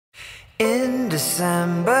In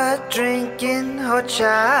December, drinking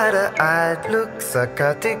horchata, I'd look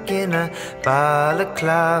psychotic in a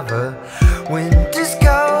balaclava. Winter's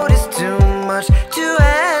cold is too much to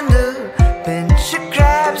handle. Pinch your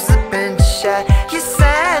crabs, the pinch at your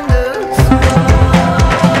sandals.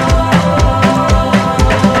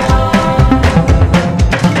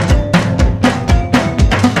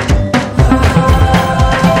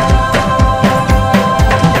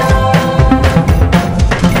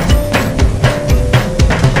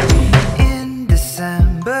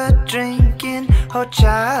 Drinking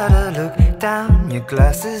horchata, look down your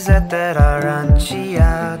glasses at that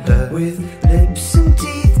aranciata. With lips and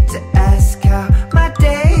teeth to ask how my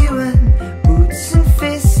day went, boots and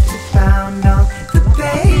fists to pound on the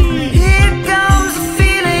pavement. Here comes the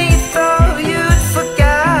feeling you thought you'd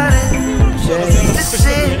forgotten, just to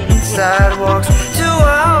sit in sidewalks to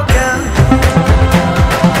walk out.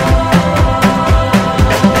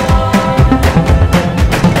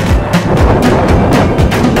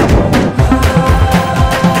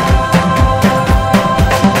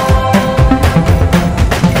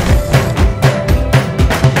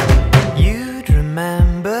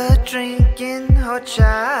 Drinking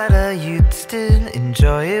horchata, you'd still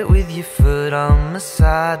enjoy it with your foot on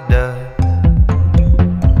Masada.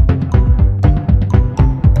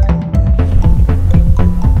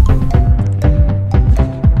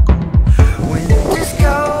 Winter's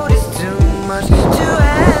cold is too much to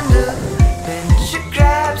handle. Pinch your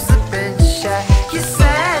crabs, the pinch at your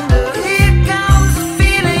sandal. Here comes the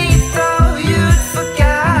feeling you thought you'd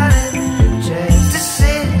forgotten, just to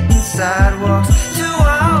sit in sidewalks to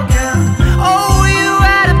walk. Oh, you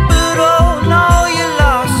had it, but oh no, you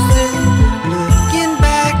lost it. Looking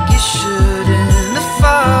back, you shouldn't have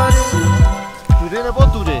fought it. Tudy nebo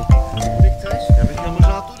tudy? Ty chceš? Já bych měl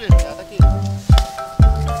možná tudy, já taky.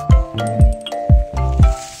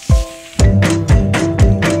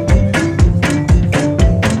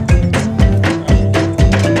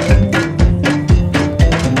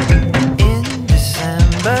 In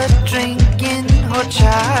December, drinking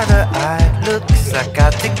horchata, I look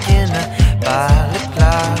psychotic in a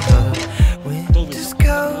balaclava. Winter's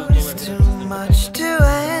cold is too much to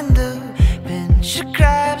handle. Pinch your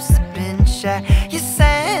crabs, the pinch at your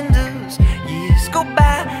sandals. Years go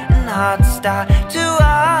by and hearts start to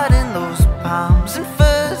harden. Those palms and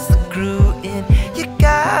furs that grew in your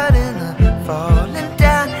garden are falling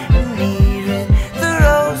down and nearing the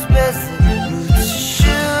rose beds. The roots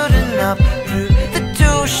shooting up through the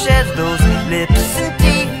tool sheds. Those lips and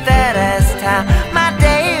teeth that asked how my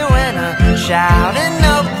day went, shouting